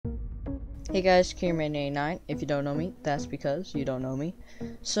Hey guys, Kieran89. If you don't know me, that's because you don't know me.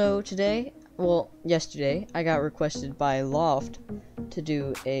 So today, yesterday, I got requested by Loft to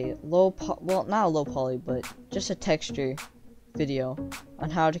do a not a low poly, but just a texture video on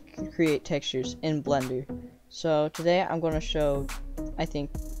how to create textures in Blender. So today I'm going to show, I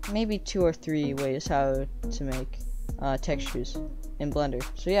think, maybe 2 or 3 ways how to make textures in Blender.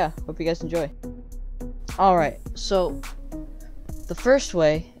 So yeah, hope you guys enjoy. Alright, so the first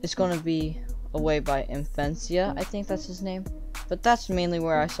way is going to be a way by Infancia, I think that's his name, but that's mainly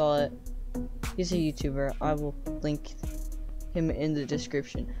where I saw it. He's a YouTuber. I will link him in the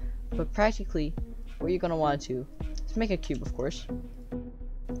description. But practically, what you're going to want to do is make a cube, of course.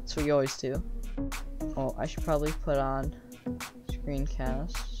 That's what you always do. Oh, I should probably put on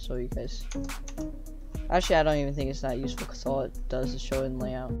screencast so you guys... Actually, I don't even think it's that useful because all it does is show in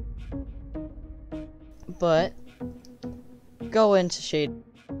layout. But go into shade,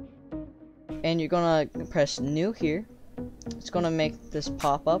 and you're gonna press new here. It's gonna make this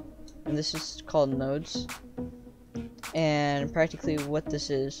pop up, and this is called nodes. And practically what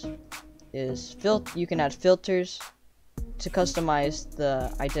this is you can add filters to customize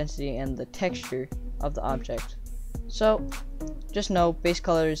the identity and the texture of the object. So just know base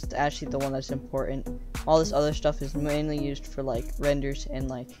color is actually the one that's important. All this other stuff is mainly used for like renders and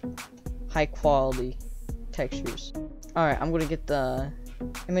like high quality textures. Alright, I'm gonna get the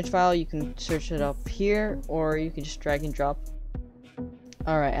image file. You can search it up here, or you can just drag and drop.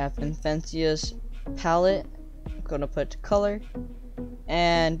 Alright, I have Infancia's palette. I'm gonna put color,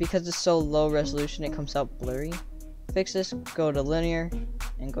 and because it's so low resolution it comes out blurry. Fix this, go to linear,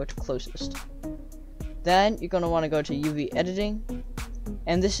 and go to closest. Then you're gonna want to go to UV editing,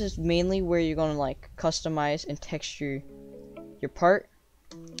 and this is mainly where you're gonna like customize and texture your part.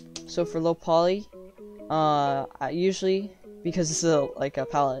 So for low poly, I usually, because this is like a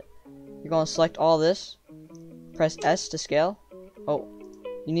palette, you're gonna select all this, press S to scale. Oh,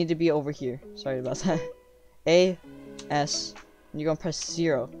 you need to be over here. Sorry about that. A, S, and you're gonna press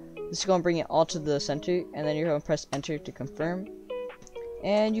 0. This is gonna bring it all to the center, and then you're gonna press enter to confirm.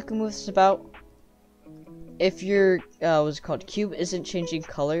 And you can move this about. If your what's it called, cube isn't changing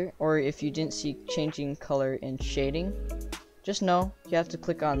color, or if you didn't see changing color in shading, just know you have to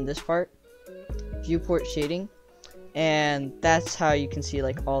click on this part, viewport shading, and that's how you can see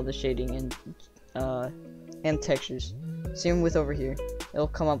like all the shading and textures. Same with over here, it'll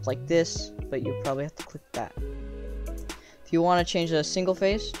come up like this, but you probably have to click that. If you want to change a single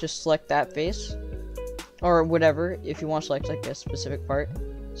face, just select that face, or whatever. If you want to select like a specific part,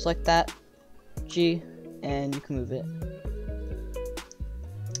 select that, G, and you can move it.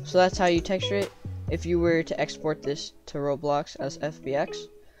 So that's how you texture it. If you were to export this to Roblox as FBX,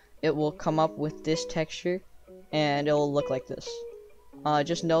 it will come up with this texture, and it will look like this.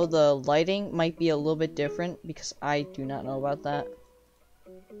 Just know the lighting might be a little bit different because I do not know about that.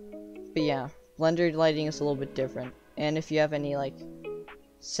 But yeah, Blender lighting is a little bit different. And if you have any like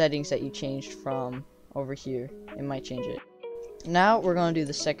settings that you changed from over here, it might change it. Now we're gonna do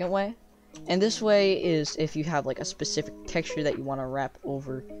the second way. And this way is if you have like a specific texture that you want to wrap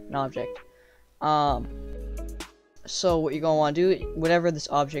over an object. So what you're gonna want to do, whatever this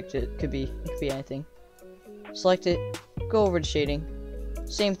object it could be anything. Select it, go over to shading,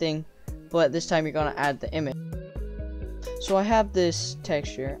 same thing, but this time you're gonna add the image. So I have this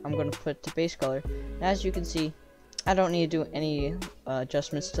texture. I'm gonna put to base color. And as you can see, I don't need to do any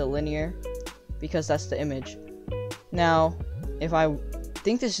adjustments to linear because that's the image. Now, if I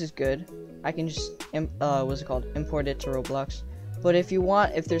think this is good, I can just import it to Roblox. But if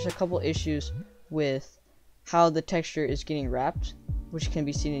there's a couple issues with how the texture is getting wrapped, which can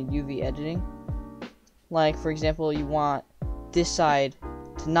be seen in UV editing, like for example, you want this side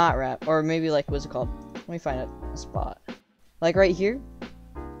to not wrap, or maybe like let me find a spot. Like right here,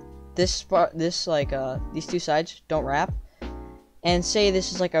 this spot, these two sides don't wrap, and say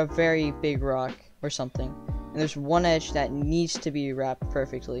this is like a very big rock or something, and there's one edge that needs to be wrapped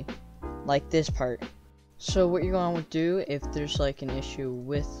perfectly, like this part. So what you're going to do if there's like an issue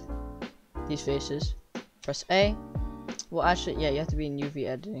with these faces, press A. Well, actually, yeah, you have to be in UV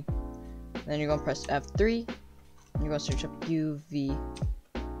editing. Then you're going to press F3, and you're going to search up UV.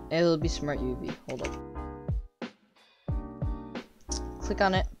 It'll be Smart UV. Hold up. Click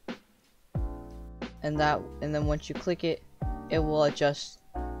on it, and then once you click it, it will adjust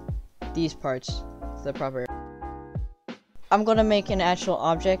these parts to the proper. I'm gonna make an actual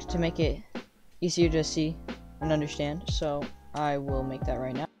object to make it easier to see and understand, so I will make that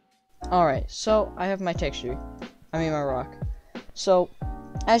right now. Alright, so I have my texture, my rock. So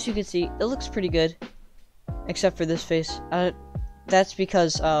as you can see, it looks pretty good, except for this face. That's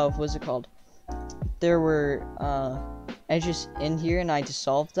because of, there were edges in here, and I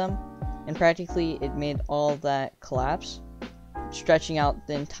dissolved them, and practically it made all that collapse, stretching out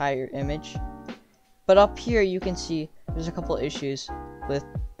the entire image. But up here you can see there's a couple issues with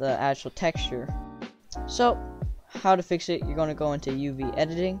the actual texture. So how to fix it, you're going to go into UV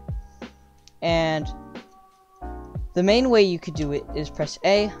editing, and the main way you could do it is press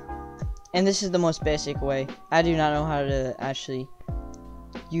A, and this is the most basic way. I do not know how to actually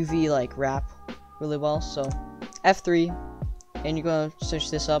UV like wrap really well, so F3, and you're going to search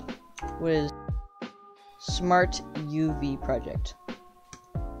this up. What is Smart UV Project?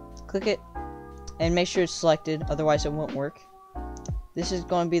 Click it and make sure it's selected, otherwise it won't work. This is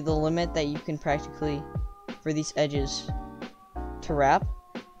going to be the limit that you can practically for these edges to wrap,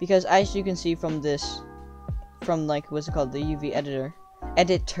 because as you can see from this, from like what's it called, the UV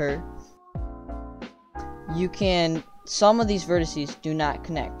editor, you can, some of these vertices do not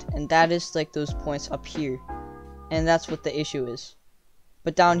connect, and that is like those points up here, and that's what the issue is.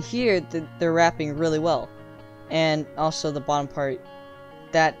 But down here they're wrapping really well, and also the bottom part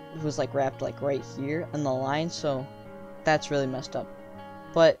that was like wrapped like right here on the line, so that's really messed up.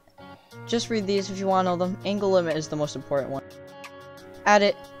 But just read these if you want to know them. Angle limit is the most important one. Add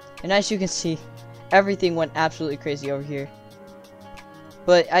it, and as you can see, everything went absolutely crazy over here.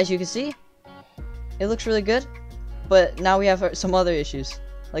 But as you can see, it looks really good. But now we have some other issues,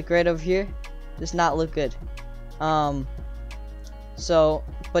 like right over here does not look good. But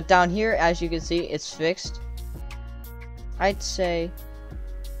down here, as you can see, it's fixed. I'd say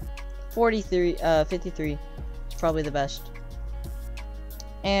 53 is probably the best.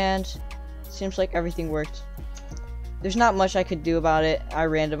 And seems like everything worked. There's not much I could do about it. I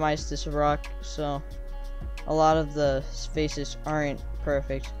randomized this rock, so a lot of the faces aren't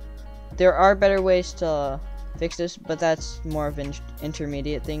perfect. There are better ways to fix this, but that's more of an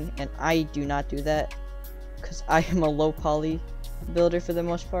intermediate thing, and I do not do that because I am a low poly builder for the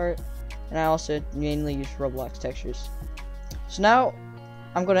most part, and I also mainly use Roblox textures. So now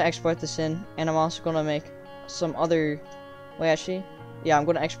I'm going to export this in, and I'm also going to make some other, I'm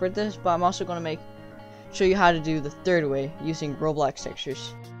going to export this, but I'm also going to show you how to do the third way using Roblox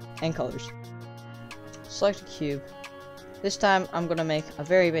textures and colors. Select a cube. This time I'm going to make a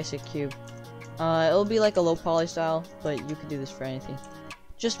very basic cube. It'll be like a low poly style, but you could do this for anything.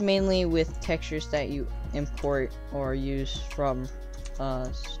 Just mainly with textures that you import or use from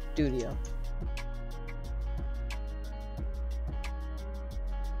Studio.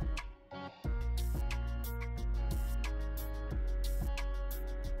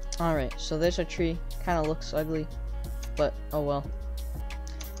 Alright, so there's a tree. Kind of looks ugly, but oh well.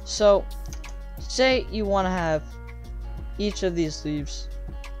 So, say you want to have each of these leaves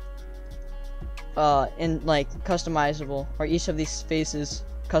in like customizable, or each of these faces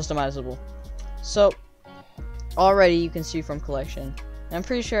customizable. So, already you can see from collection, and I'm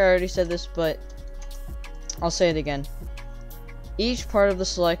pretty sure I already said this, but I'll say it again. Each part of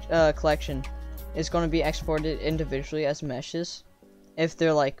the collection is going to be exported individually as meshes. If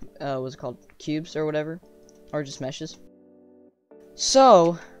they're like, what's it called, cubes or whatever, or just meshes.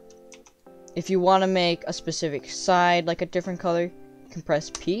 So, if you want to make a specific side, like a different color, you can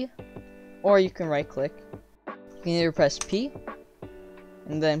press P, or you can right click. You can either press P,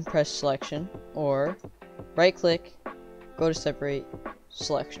 and then press selection, or right click, go to separate,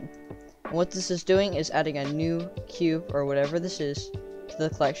 selection. And what this is doing is adding a new cube, or whatever this is, to the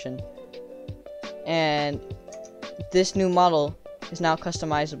collection. And this new model is now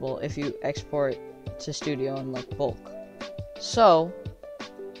customizable if you export to Studio in like bulk. So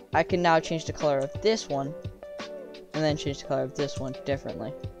I can now change the color of this one and then change the color of this one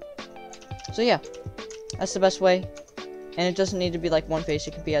differently. So yeah, that's the best way, and it doesn't need to be like one face,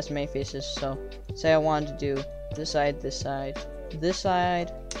 it can be as many faces. So say I wanted to do this side, this side, this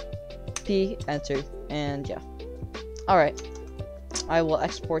side, P, enter, and yeah. Alright, I will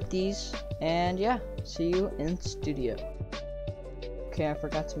export these, and yeah, see you in Studio. Okay, I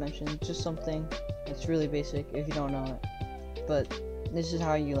forgot to mention just something that's really basic if you don't know it, but this is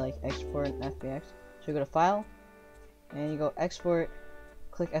how you like export an FBX. So you go to File, and you go Export,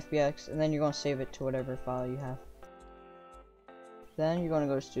 click FBX, and then you're going to save it to whatever file you have. Then you're going to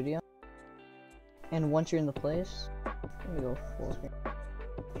go to Studio, and once you're in the place, let me go full screen.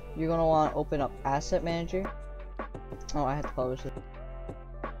 You're going to want to open up Asset Manager. Oh, I had to publish it.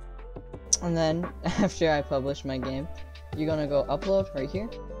 And then after I publish my game, you're gonna go upload right here,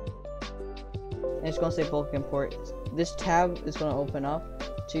 and it's gonna say bulk import. This tab is gonna open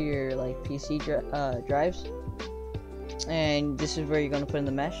up to your like PC drives, and this is where you're gonna put in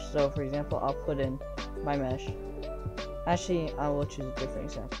the mesh. So for example, I'll put in my mesh. Actually, I will choose a different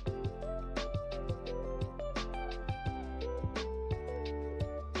example.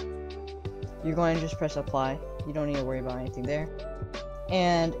 you're going to just press apply. You don't need to worry about anything there.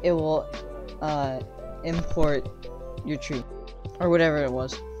 And it will import your tree, or whatever it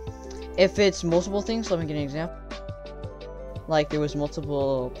was. If it's multiple things, let me give an example. Like there was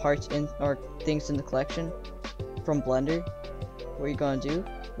multiple parts in or things in the collection from Blender. What you're gonna do?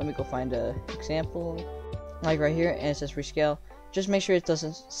 Let me go find a example. Like right here, and it says rescale. Just make sure it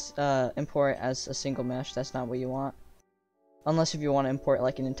doesn't import as a single mesh. That's not what you want. Unless if you want to import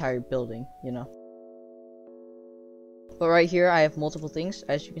like an entire building, you know. But right here, I have multiple things.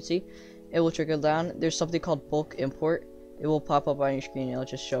 As you can see, it will trickle down. There's something called bulk import. It will pop up on your screen. It'll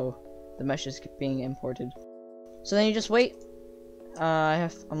just show the meshes being imported. So then you just wait. I'm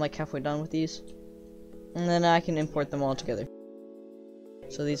like halfway done with these, and then I can import them all together.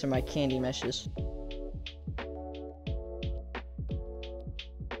 So these are my candy meshes.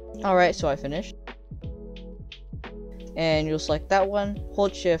 Alright, so I finished. And you'll select that one,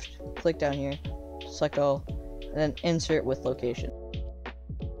 hold shift, click down here, select all, and then insert with location.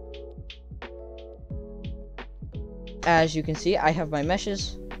 As you can see, I have my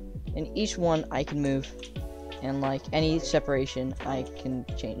meshes, and each one I can move, and like any separation I can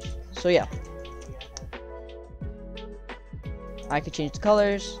change. So yeah, I can change the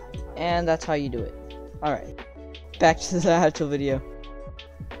colors, and that's how you do it. Alright, back to the actual video.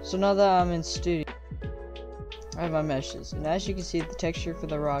 So now that I'm in studio, I have my meshes, and as you can see, the texture for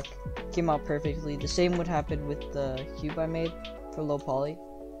the rock came out perfectly. The same would happen with the cube I made for low poly,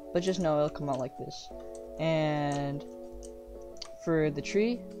 but just know it'll come out like this. And for the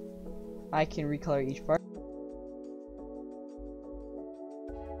tree, I can recolor each part.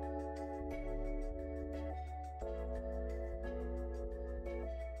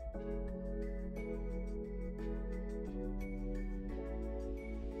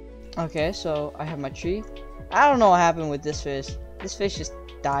 Okay, so I have my tree. I don't know what happened with this fish. This fish just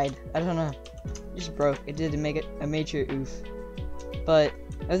died. I don't know. It just broke. It did make it a major oof. But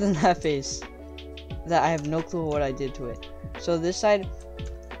other than that face, that I have no clue what I did to it. So this side,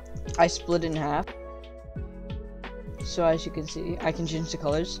 I split it in half. So as you can see, I can change the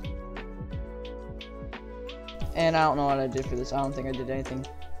colors. And I don't know what I did for this. I don't think I did anything.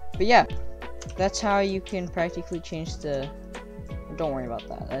 But yeah, that's how you can practically change the... Don't worry about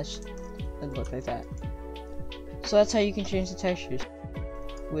that. It look like that. So that's how you can change the textures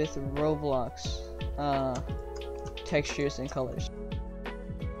with Roblox textures and colors.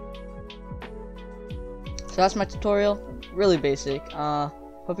 So that's my tutorial. Really basic.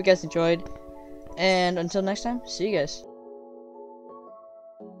 Hope you guys enjoyed. And until next time, see you guys.